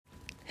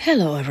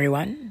Hello,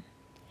 everyone.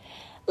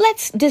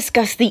 Let's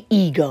discuss the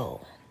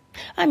ego.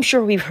 I'm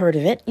sure we've heard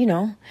of it,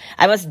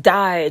 I must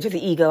die to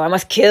the ego. I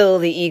must kill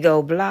the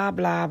ego, blah,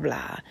 blah,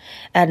 blah.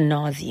 Ad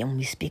nauseum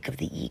we speak of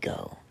the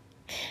ego.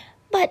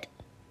 But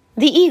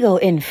the ego,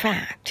 in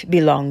fact,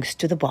 belongs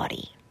to the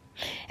body.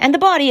 And the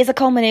body is a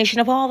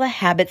culmination of all the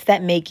habits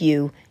that make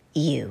you,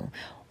 you.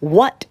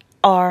 What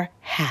are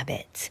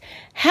habits?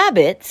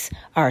 Habits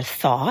are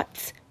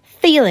thoughts,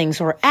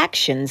 feelings, or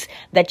actions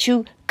that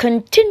you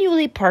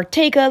continually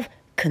partake of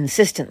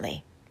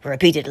consistently,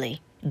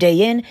 repeatedly, day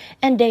in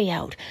and day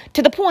out,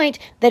 to the point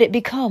that it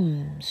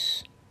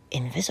becomes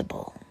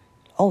invisible.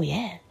 Oh,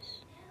 yes.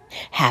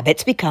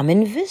 Habits become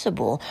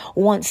invisible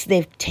once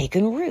they've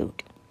taken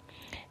root.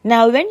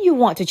 Now, when you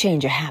want to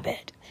change a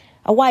habit,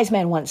 a wise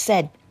man once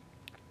said,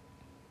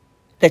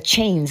 "The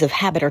chains of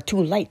habit are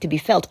too light to be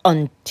felt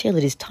until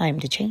it is time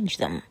to change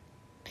them."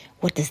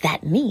 What does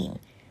that mean?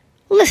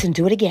 Listen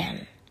to it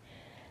again.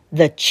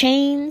 The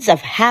chains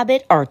of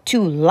habit are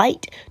too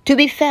light to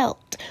be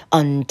felt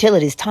until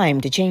it is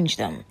time to change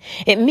them.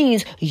 It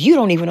means you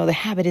don't even know the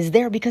habit is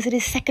there because it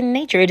is second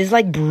nature. It is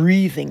like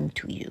breathing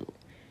to you.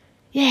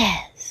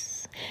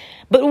 Yes.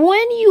 But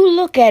when you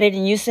look at it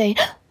and you say,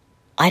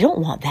 "I don't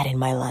want that in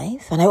my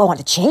life and I want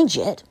to change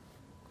it,"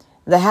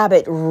 the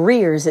habit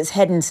rears its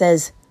head and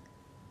says,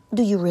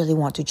 "Do you really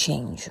want to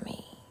change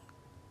me?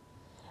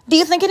 Do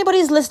you think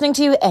anybody's listening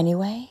to you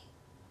anyway?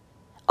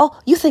 Oh,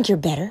 you think you're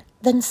better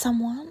than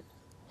someone?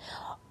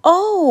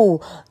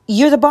 Oh,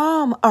 you're the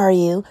bomb, are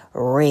you?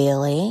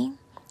 Really?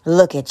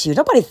 Look at you.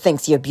 Nobody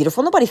thinks you're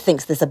beautiful. Nobody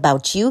thinks this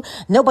about you.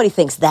 Nobody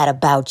thinks that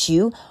about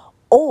you."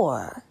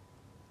 Or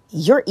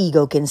your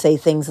ego can say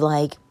things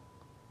like,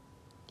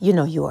 "You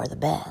know you are the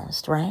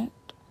best, right?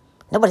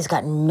 Nobody's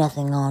got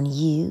nothing on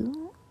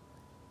you."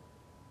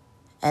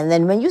 And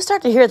then when you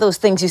start to hear those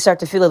things, you start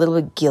to feel a little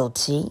bit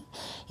guilty.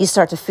 You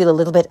start to feel a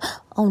little bit,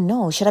 "Oh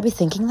no, should I be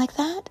thinking like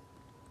that?"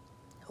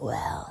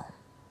 Well,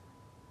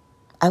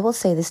 I will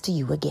say this to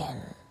you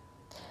again.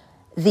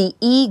 The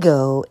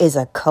ego is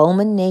a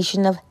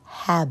culmination of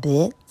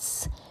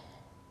habits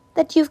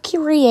that you've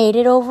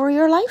created over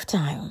your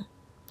lifetime.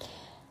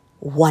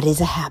 What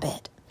is a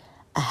habit?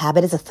 A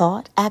habit is a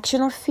thought, action,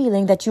 or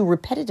feeling that you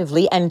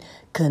repetitively and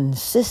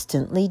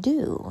consistently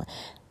do.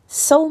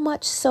 So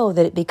much so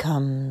that it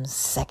becomes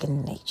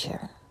second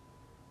nature.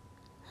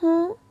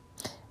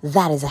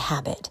 That is a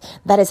habit.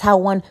 That is how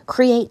one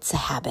creates a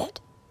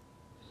habit.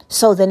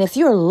 So then if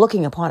you're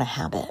looking upon a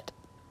habit,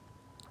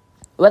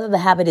 whether the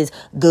habit is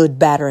good,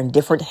 bad, or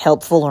indifferent,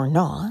 helpful or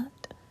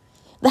not,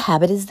 the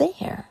habit is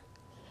there.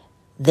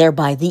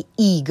 Thereby the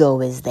ego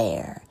is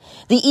there.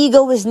 The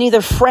ego is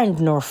neither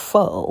friend nor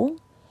foe.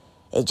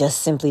 It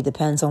just simply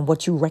depends on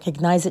what you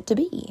recognize it to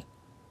be.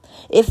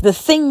 If the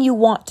thing you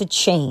want to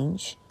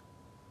change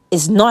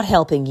is not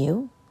helping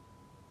you,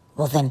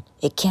 well then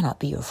it cannot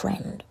be your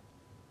friend.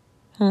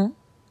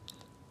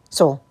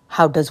 So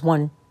how does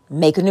one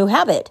make a new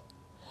habit?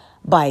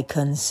 By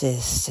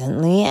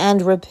consistently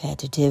and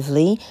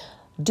repetitively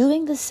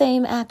doing the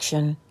same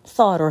action,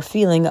 thought, or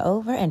feeling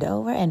over and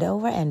over and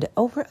over and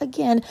over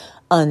again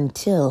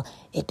until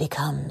it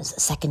becomes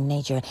second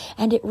nature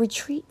and it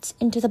retreats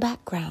into the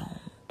background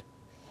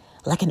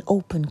like an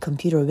open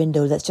computer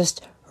window that's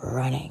just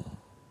running.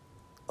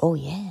 Oh,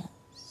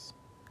 yes.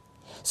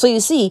 So you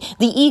see,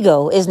 the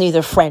ego is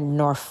neither friend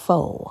nor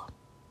foe.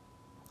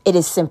 It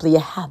is simply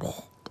a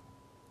habit.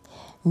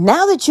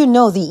 Now that you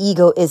know the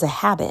ego is a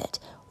habit,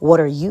 what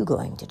are you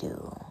going to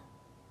do?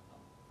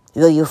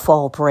 Will you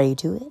fall prey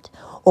to it?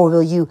 Or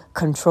will you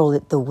control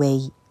it the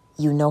way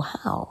you know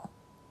how?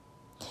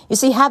 You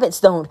see, habits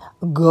don't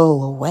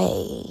go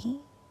away.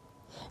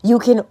 You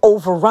can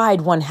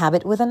override one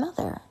habit with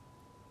another.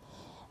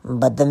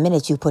 But the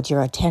minute you put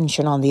your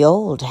attention on the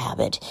old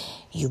habit,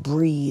 you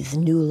breathe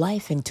new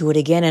life into it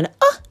again and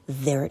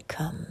there it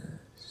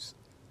comes.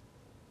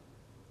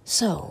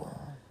 So,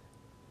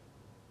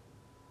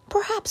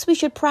 perhaps we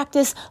should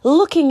practice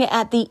looking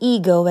at the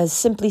ego as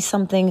simply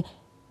something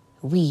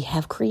we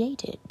have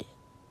created.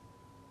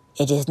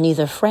 It is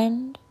neither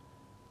friend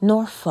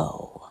nor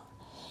foe.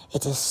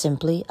 It is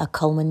simply a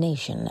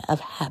culmination of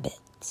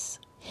habits.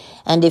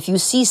 And if you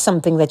see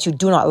something that you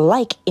do not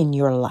like in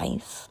your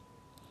life,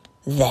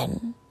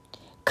 then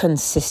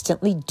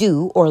consistently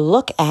do or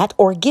look at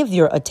or give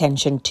your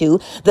attention to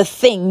the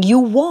thing you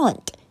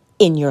want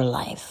in your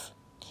life.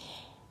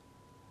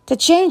 To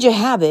change a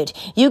habit,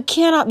 you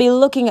cannot be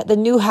looking at the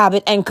new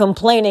habit and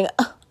complaining,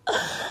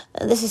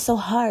 "This is so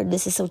hard,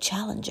 this is so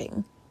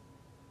challenging.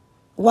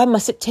 Why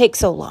must it take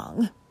so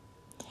long?"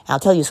 I'll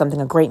tell you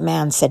something a great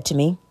man said to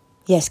me.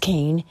 Yes,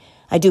 Cain,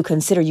 I do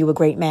consider you a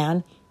great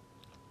man.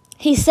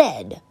 He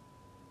said,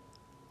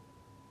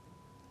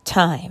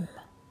 "Time."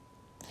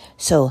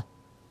 So,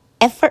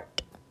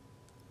 effort,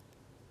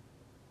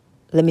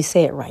 let me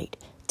say it right.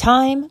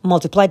 Time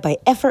multiplied by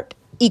effort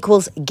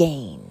equals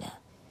gain.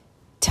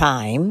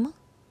 Time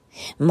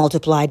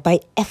multiplied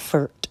by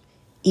effort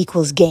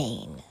equals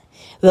gain.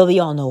 Well, we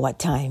all know what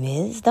time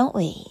is, don't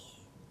we?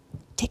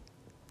 Tick,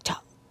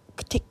 tock,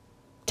 tick,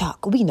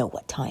 tick-tock. We know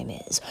what time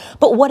is.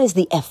 But what is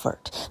the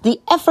effort? The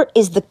effort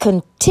is the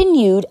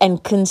continued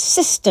and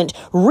consistent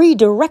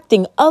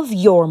redirecting of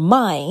your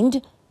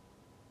mind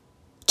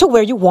to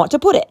where you want to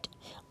put it.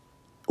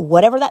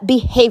 Whatever that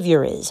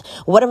behavior is,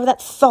 whatever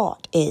that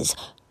thought is,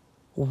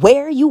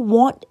 where you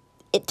want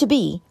it to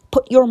be,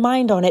 put your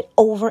mind on it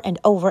over and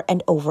over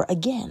and over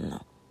again.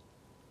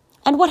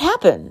 And what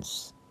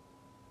happens?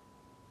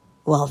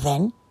 Well,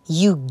 then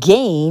you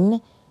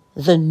gain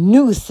the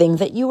new thing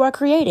that you are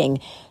creating.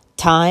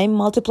 Time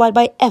multiplied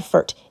by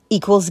effort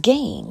equals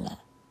gain.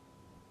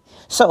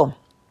 So,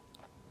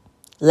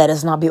 let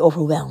us not be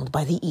overwhelmed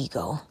by the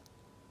ego.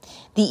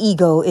 The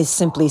ego is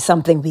simply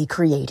something we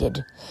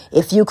created.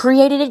 If you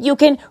created it, you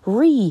can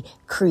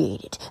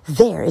recreate it.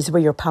 There is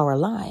where your power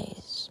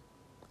lies.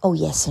 Oh,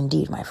 yes,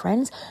 indeed, my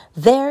friends.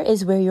 There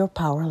is where your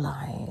power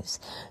lies.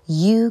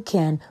 You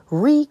can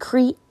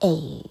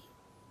recreate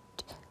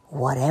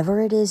whatever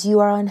it is you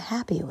are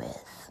unhappy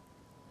with.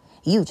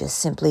 You just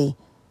simply,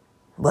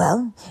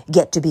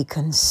 get to be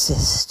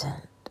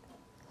consistent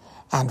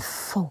and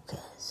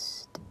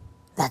focused.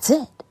 That's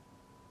it.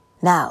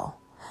 Now,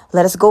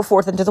 let us go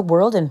forth into the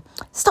world and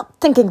stop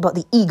thinking about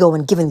the ego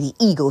and giving the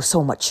ego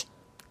so much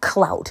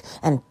clout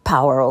and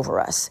power over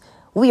us.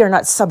 We are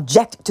not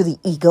subject to the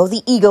ego.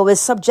 The ego is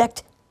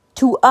subject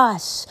to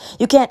us.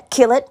 You can't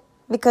kill it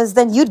because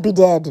then you'd be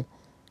dead.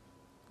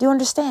 Do you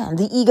understand?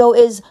 The ego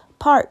is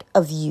part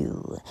of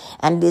you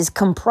and is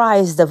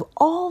comprised of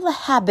all the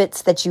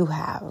habits that you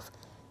have.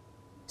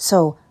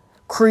 So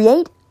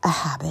create a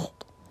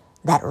habit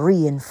that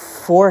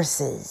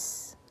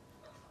reinforces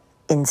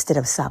instead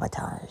of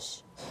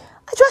sabotage.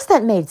 I trust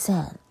that made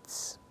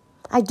sense.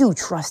 I do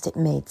trust it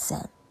made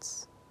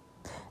sense.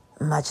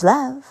 Much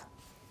love.